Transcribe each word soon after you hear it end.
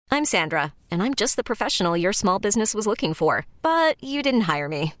I'm Sandra, and I'm just the professional your small business was looking for. But you didn't hire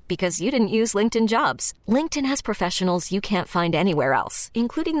me because you didn't use LinkedIn Jobs. LinkedIn has professionals you can't find anywhere else,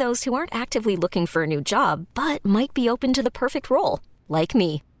 including those who aren't actively looking for a new job, but might be open to the perfect role, like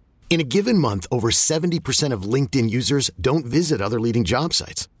me. In a given month, over 70% of LinkedIn users don't visit other leading job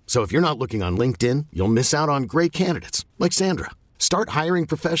sites. So if you're not looking on LinkedIn, you'll miss out on great candidates like Sandra. Start hiring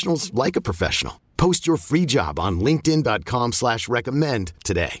professionals like a professional. Post your free job on linkedin.com/recommend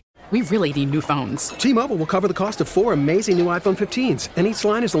today. We really need new phones. T-Mobile will cover the cost of 4 amazing new iPhone 15s, and each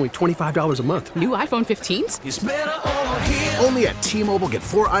line is only $25 a month. New iPhone 15s? It's better over here. Only at T-Mobile, get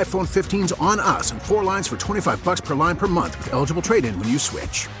 4 iPhone 15s on us and 4 lines for $25 per line per month with eligible trade-in when you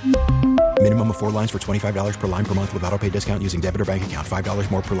switch. Minimum of 4 lines for $25 per line per month with autopay discount using debit or bank account.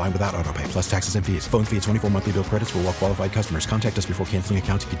 $5 more per line without autopay, plus taxes and fees. Phone fee at 24 monthly bill credits for well-qualified customers. Contact us before canceling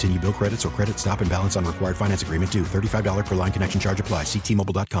account to continue bill credits or credit stop and balance on required finance agreement due. $35 per line connection charge applies. See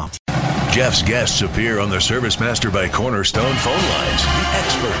T-Mobile.com. Jeff's guests appear on the ServiceMaster by Cornerstone phone lines. The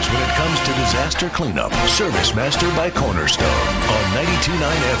experts when it comes to disaster cleanup. ServiceMaster by Cornerstone on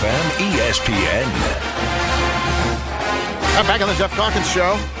 92.9 FM ESPN. Back on the Jeff Calkins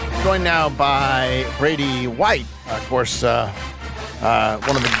Show. Joined now by Brady White, of course, one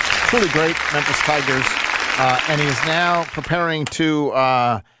of the truly great Memphis Tigers, and he is now preparing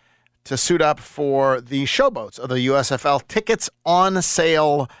to suit up for the showboats of the USFL. Tickets on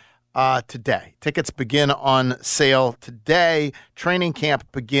sale today. Tickets begin on sale today. Training camp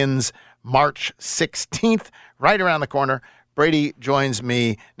begins March 16th, right around the corner. Brady joins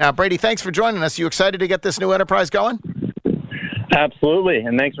me now. Brady, thanks for joining us. You excited to get this new enterprise going? Absolutely,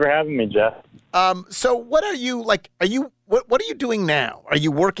 and thanks for having me, Jeff. So what are you like? What are you doing now? Are you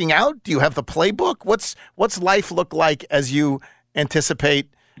working out? Do you have the playbook? What's life look like as you anticipate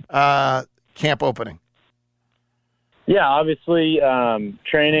camp opening? Yeah, obviously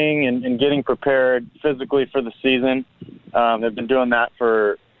training and getting prepared physically for the season. I've been doing that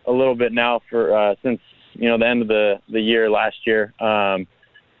for a little bit now since the end of the year last year, and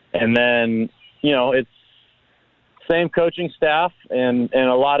then it's same coaching staff and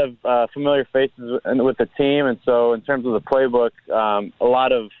a lot of familiar faces with the team. And so in terms of the playbook, a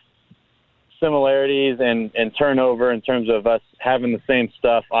lot of similarities and turnover in terms of us having the same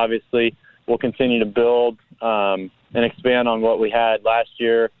stuff. Obviously, we'll continue to build and expand on what we had last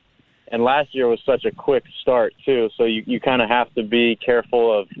year. And last year was such a quick start, too. So you kind of have to be careful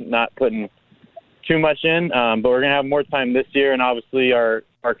of not putting too much in. But we're going to have more time this year and obviously are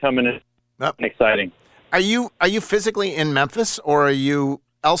coming in exciting. Are you physically in Memphis or are you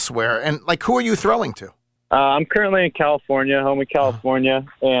elsewhere? And who are you throwing to? I'm currently in California, home in California,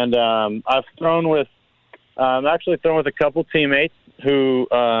 and I've actually thrown with a couple teammates who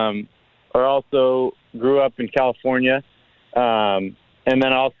are also grew up in California, and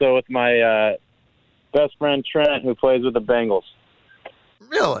then also with my best friend Trent, who plays with the Bengals.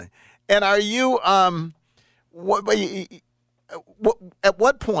 Really? And are you at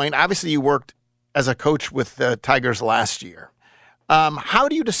what point? Obviously, you worked as a coach with the Tigers last year. How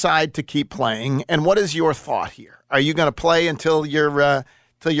do you decide to keep playing, and what is your thought here? Are you going to play until you're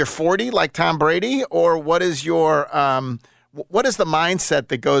 40 like Tom Brady, or what is your what is the mindset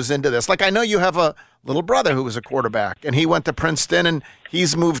that goes into this? I know you have a little brother who was a quarterback, and he went to Princeton, and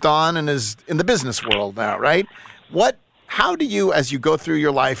he's moved on and is in the business world now, right? How do you, as you go through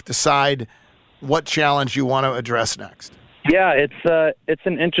your life, decide what challenge you want to address next? Yeah, it's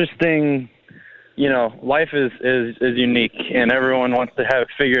an interesting. Life is unique, and everyone wants to have it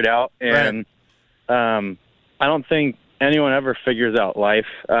figured out. And I don't think anyone ever figures out life.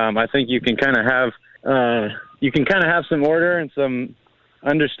 I think you can kind of have some order and some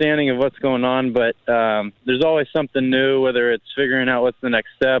understanding of what's going on, but there's always something new, whether it's figuring out what's the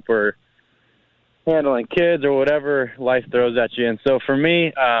next step or handling kids or whatever life throws at you. And so for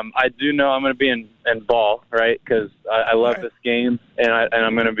me, I do know I'm going to be in ball, right? Because I love this game, and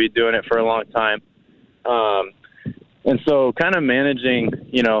I'm going to be doing it for a long time. And so kind of managing,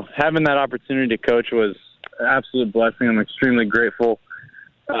 having that opportunity to coach was an absolute blessing. I'm extremely grateful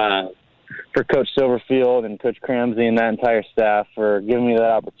for Coach Silverfield and Coach Cramsey and that entire staff for giving me that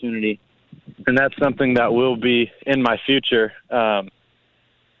opportunity. And that's something that will be in my future. But,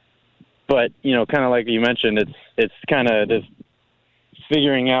 kind of like you mentioned, it's kind of this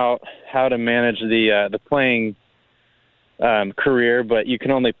figuring out how to manage the playing career, but you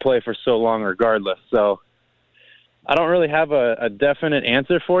can only play for so long regardless. So I don't really have a definite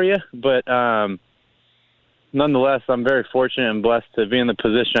answer for you, but nonetheless, I'm very fortunate and blessed to be in the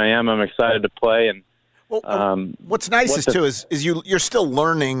position I am. I'm excited to play. And what's nice is you're still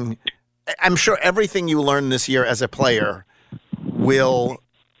learning. I'm sure everything you learn this year as a player will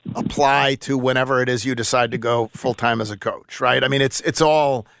apply to whenever it is you decide to go full-time as a coach, right? I mean, it's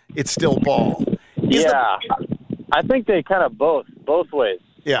still ball. I think they kind of both ways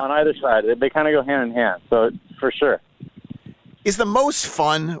on either side. They kind of go hand in hand, so for sure. Is the most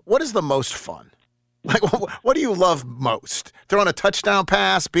fun, what is the most fun? Like, what do you love most? Throwing a touchdown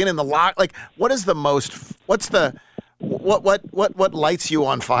pass, being in the lock? Like, what is the most, what lights you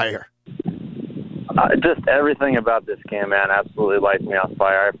on fire? Just everything about this game, man, absolutely lights me on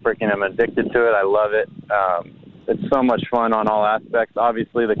fire. I freaking am addicted to it. I love it. It's so much fun on all aspects.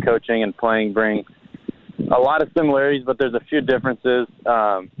 Obviously, the coaching and playing bring a lot of similarities, but there's a few differences.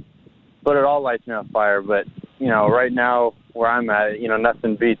 But it all lights me on fire. But, right now where I'm at,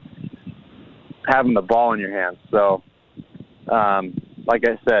 nothing beats having the ball in your hands. So, like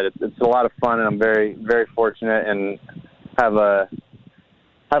I said, it's a lot of fun, and I'm very, very fortunate and have a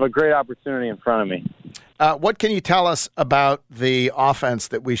great opportunity in front of me. What can you tell us about the offense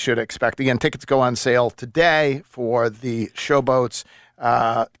that we should expect? Again, tickets go on sale today for the Showboats.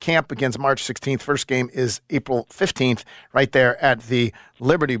 Camp begins March 16th. First game is April 15th, right there at the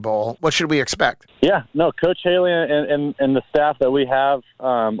Liberty Bowl. What should we expect? Yeah, no, Coach Haley and the staff that we have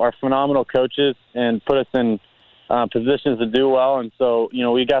are phenomenal coaches and put us in positions to do well. And so,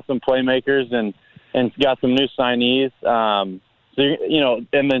 we got some playmakers and got some new signees. So,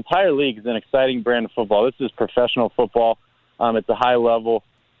 and the entire league is an exciting brand of football. This is professional football. It's a high level.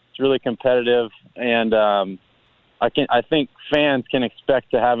 It's really competitive. And I think fans can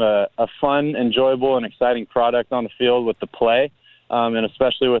expect to have a fun, enjoyable, and exciting product on the field with the play, and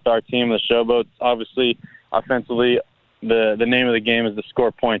especially with our team, the Showboats. Obviously, offensively, the name of the game is to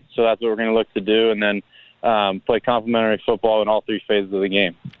score points, so that's what we're going to look to do, and then play complementary football in all three phases of the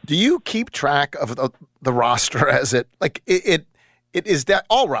game. Do you keep track of the roster as it is that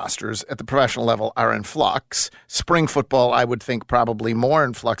all rosters at the professional level are in flux? Spring football, I would think, probably more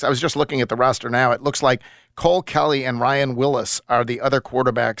in flux. I was just looking at the roster now. It looks like Cole Kelly and Ryan Willis are the other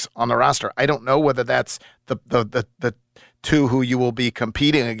quarterbacks on the roster. I don't know whether that's the two who you will be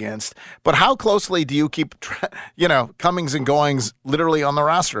competing against, but how closely do you keep, comings and goings literally on the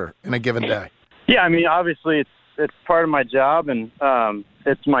roster in a given day? Yeah, I mean, obviously it's part of my job, and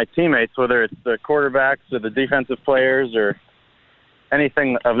it's my teammates, whether it's the quarterbacks or the defensive players or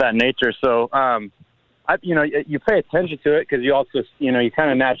anything of that nature. So, you pay attention to it because you also, you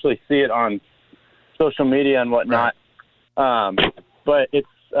kind of naturally see it on social media and whatnot. Right. But it's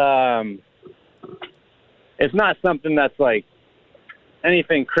not something that's like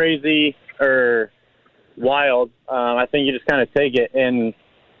anything crazy or wild. I think you just kind of take it. And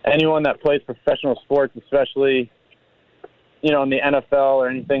anyone that plays professional sports, especially, in the NFL or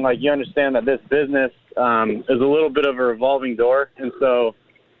anything, like, you understand that this business is a little bit of a revolving door. And so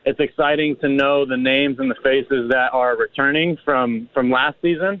it's exciting to know the names and the faces that are returning from last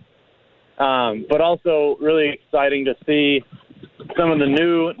season. But also really exciting to see some of the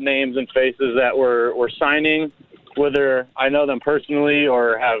new names and faces that we're signing, whether I know them personally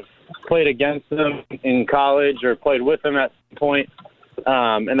or have played against them in college or played with them at some point.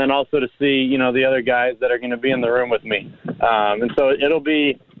 And then also to see, the other guys that are going to be in the room with me. And so it'll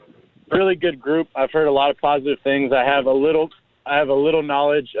be a really good group. I've heard a lot of positive things. I have a little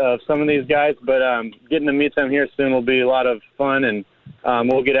knowledge of some of these guys, but getting to meet them here soon will be a lot of fun, and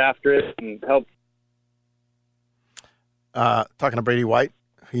we'll get after it and help. Talking to Brady White,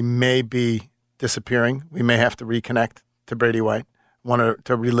 he may be disappearing. We may have to reconnect to Brady White. Want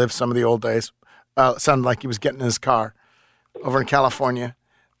to relive some of the old days. Sounded like he was getting in his car over in California.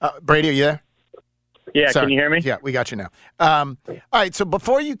 Brady, are you there? Yeah, Sorry. Can you hear me? Yeah, we got you now. All right, so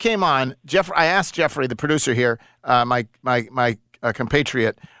before you came on, I asked Jeffrey, the producer here, my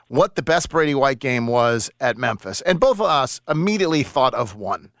compatriot, what the best Brady White game was at Memphis. And both of us immediately thought of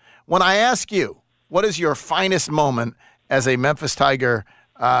one. When I ask you, what is your finest moment as a Memphis Tiger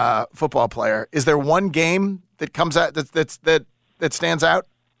football player, is there one game that comes out that stands out?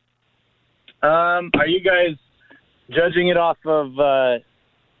 Are you guys judging it off of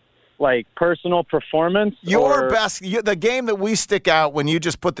personal performance? Your best, the game that we stick out when you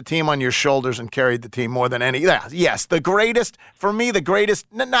just put the team on your shoulders and carried the team more than any. Yes, the greatest, for me,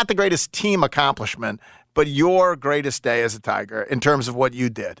 not the greatest team accomplishment, but your greatest day as a Tiger in terms of what you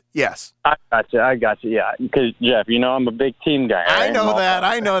did. Yes. I got you. Yeah, because, Jeff, I'm a big team guy. I know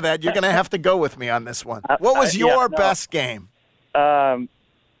that. You're going to have to go with me on this one. What was your best game?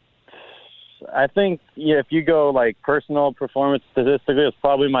 I think if you go personal performance statistically, it's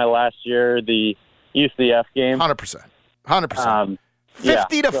probably my last year, the UCF game. 100%.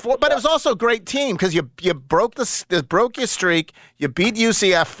 50 to 4, but it was also a great team because you broke your streak. You beat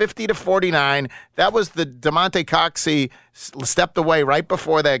UCF 50 to 49. That was the DeMonte Coxey stepped away right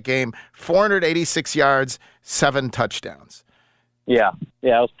before that game. 486 yards, 7 touchdowns. Yeah, it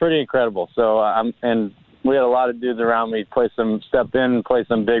was pretty incredible. So and we had a lot of dudes around me step in and play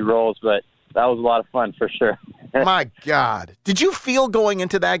some big roles, but that was a lot of fun for sure. My God, did you feel going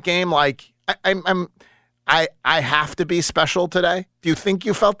into that game like I have to be special today? Do you think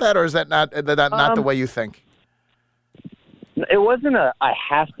you felt that, or is that not the way you think? It wasn't I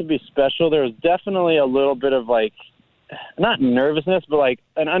have to be special. There was definitely a little bit of like, not nervousness, but like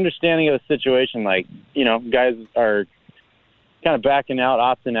an understanding of the situation. Like, guys are kind of backing out,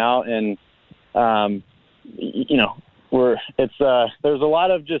 opting out, and there's a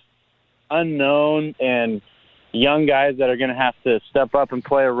lot of just unknown and young guys that are going to have to step up and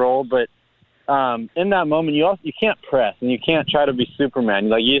play a role, but in that moment, you can't press and you can't try to be Superman.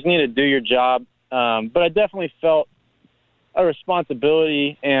 Like, you just need to do your job. But I definitely felt a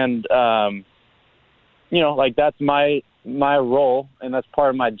responsibility, and like that's my role, and that's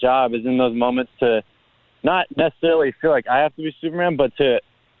part of my job is in those moments to not necessarily feel like I have to be Superman, but to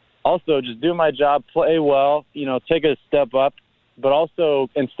also just do my job, play well, take a step up, but also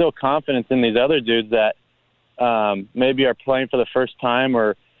instill confidence in these other dudes that maybe are playing for the first time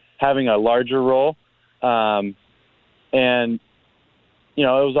or having a larger role. And, it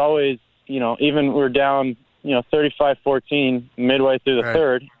was always, even we're down, 35-14 midway through the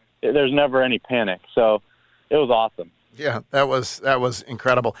third, there's never any panic. So it was awesome. Yeah, that was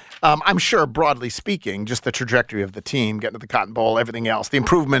incredible. I'm sure, broadly speaking, just the trajectory of the team, getting to the Cotton Bowl, everything else, the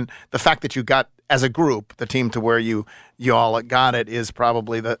improvement, the fact that you got, as a group, the team to where you all got it is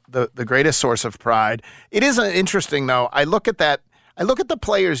probably the greatest source of pride. It is interesting, though. I look at the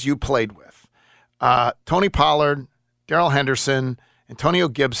players you played with. Tony Pollard, Darrell Henderson, Antonio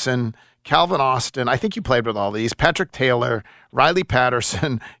Gibson, Calvin Austin. I think you played with all these. Patrick Taylor, Riley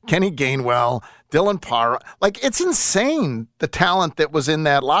Patterson, Kenny Gainwell, Dylan Parra. Like, it's insane, the talent that was in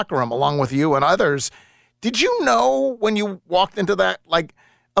that locker room along with you and others. Did you know when you walked into that, like,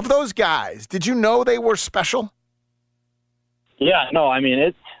 of those guys, did you know they were special? Yeah, no, I mean,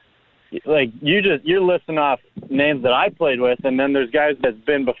 it's like you're listing off names that I played with, and then there's guys that's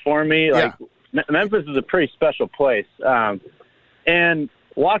been before me. Like, Memphis is a pretty special place. And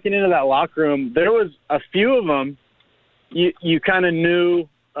walking into that locker room, there was a few of them you kind of knew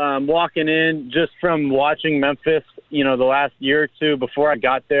walking in just from watching Memphis, the last year or two before I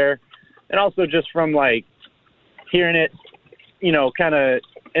got there. And also just from, like, hearing it, kind of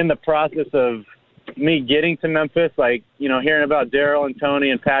in the process of me getting to Memphis, like, hearing about Darrell and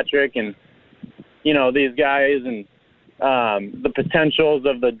Tony and Patrick and, these guys and the potentials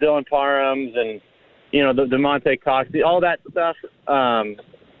of the Dylan Parhams and, the DeMonte Coxey, all that stuff. And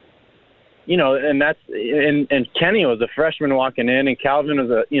that's and Kenny was a freshman walking in, and Calvin was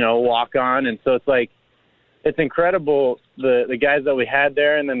a walk on, and so it's like it's incredible the guys that we had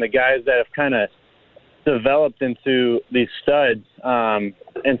there, and then the guys that have kind of developed into these studs.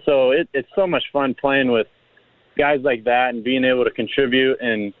 And so it's so much fun playing with guys like that and being able to contribute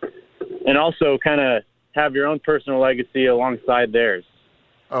and also kind of have your own personal legacy alongside theirs.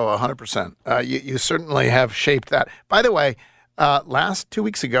 Oh, 100%. You certainly have shaped that. By the way, 2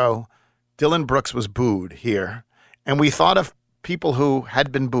 weeks ago, Dylan Brooks was booed here, and we thought of people who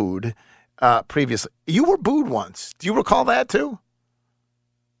had been booed previously. You were booed once. Do you recall that too?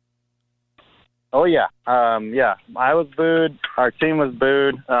 Oh, yeah. I was booed. Our team was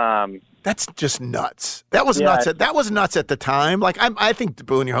booed. That's just nuts. That was nuts. That was nuts at the time. Like, I think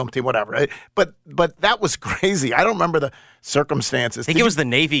booing your home team, whatever. Right? But that was crazy. I don't remember the circumstances. I think it was the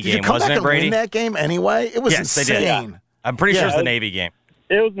Navy game, wasn't it, Brady? Did you come back and win that game anyway? It was insane. They did. Yeah. I'm pretty sure it was the Navy game.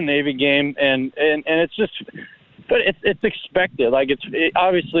 It was the Navy game, and it's just, but it's expected. Like,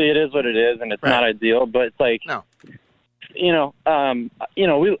 obviously it is what it is, and it's not ideal. But it's like, no.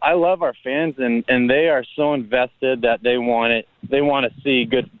 I love our fans, and they are so invested that they want it. They want to see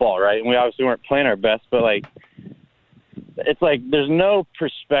good football, right? And we obviously weren't playing our best, but like, it's like there's no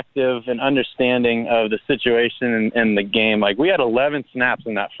perspective and understanding of the situation and the game. Like, we had 11 snaps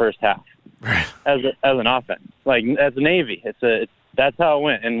in that first half as an offense. Like, as a Navy, that's how it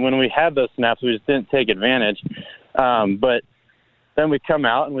went. And when we had those snaps, we just didn't take advantage. But then we come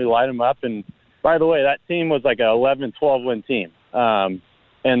out and we light them up. And by the way, that team was like a 11-12 win team.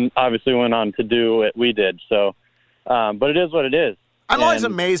 And obviously went on to do what we did. So, but it is what it is. I'm always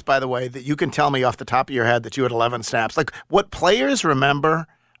amazed, by the way, that you can tell me off the top of your head that you had 11 snaps. Like, what players remember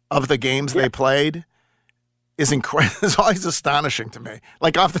of the games they played is incredible. It's always astonishing to me.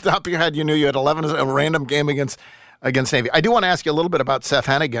 Like, off the top of your head, you knew you had 11 a random game against against Navy. I do want to ask you a little bit about Seth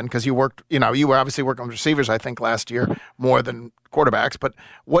Hennigan because you were obviously working with receivers, I think, last year more than quarterbacks. But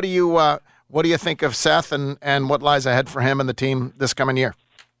what do you think of Seth and what lies ahead for him and the team this coming year?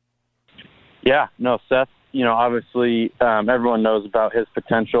 Yeah, no, Seth, obviously everyone knows about his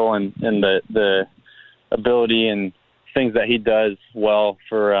potential and the ability and things that he does well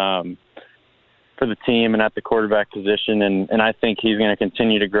for the team and at the quarterback position. And I think he's going to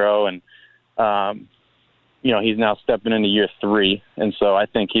continue to grow. And, he's now stepping into year 3. And so I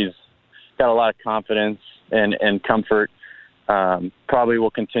think he's got a lot of confidence and comfort. Probably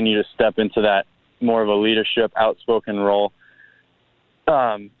will continue to step into that more of a leadership, outspoken role.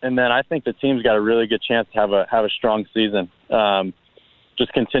 And then I think the team's got a really good chance to have a strong season.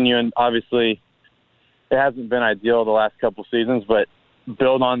 Just continuing, obviously, it hasn't been ideal the last couple seasons, but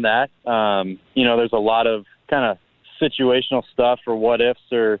build on that. There's a lot of kind of situational stuff or what ifs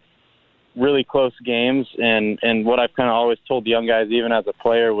or really close games. And what I've kind of always told the young guys, even as a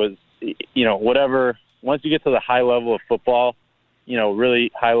player, was, whatever, once you get to the high level of football,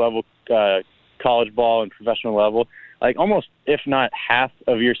 really high level college ball and professional level, like almost, if not half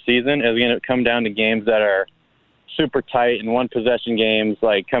of your season is going to come down to games that are super tight and one possession games,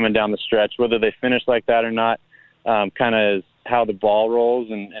 like coming down the stretch, whether they finish like that or not, kind of is how the ball rolls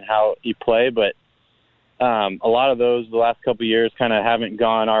and how you play. But a lot of those the last couple of years kind of haven't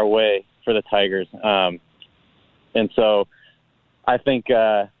gone our way for the Tigers. And so I think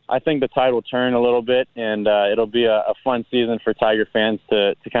the tide will turn a little bit, and it'll be a fun season for Tiger fans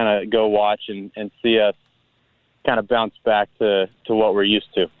to kind of go watch and see us kind of bounce back to what we're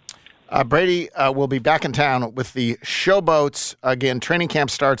used to. Brady will be back in town with the Showboats. Again, training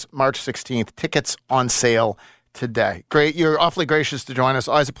camp starts March 16th. Tickets on sale today. Great. You're awfully gracious to join us.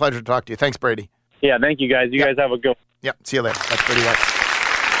 Always a pleasure to talk to you. Thanks, Brady. Yeah, thank you, guys. You guys have a good one. Yep. See you later. That's Brady White.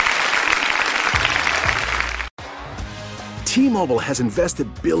 T-Mobile has invested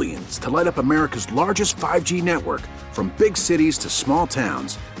billions to light up America's largest 5G network, from big cities to small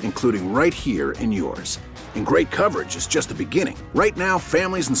towns, including right here in yours. And great coverage is just the beginning. Right now,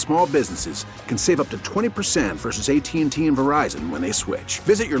 families and small businesses can save up to 20% versus AT&T and Verizon when they switch.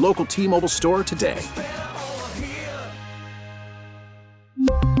 Visit your local T-Mobile store today.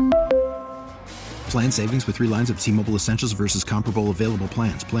 Plan savings with 3 lines of T-Mobile Essentials versus comparable available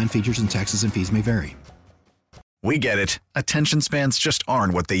plans. Plan features and taxes and fees may vary. We get it. Attention spans just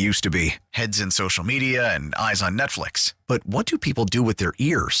aren't what they used to be. Heads in social media and eyes on Netflix. But what do people do with their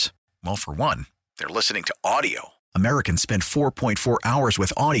ears? Well, for one, they're listening to audio. Americans spend 4.4 hours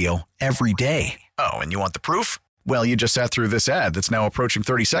with audio every day. Oh, and you want the proof? Well, you just sat through this ad that's now approaching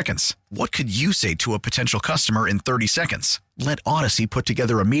 30 seconds. What could you say to a potential customer in 30 seconds? Let Odyssey put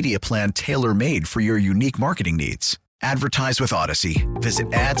together a media plan tailor-made for your unique marketing needs. Advertise with Odyssey.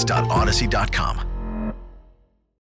 Visit ads.odyssey.com.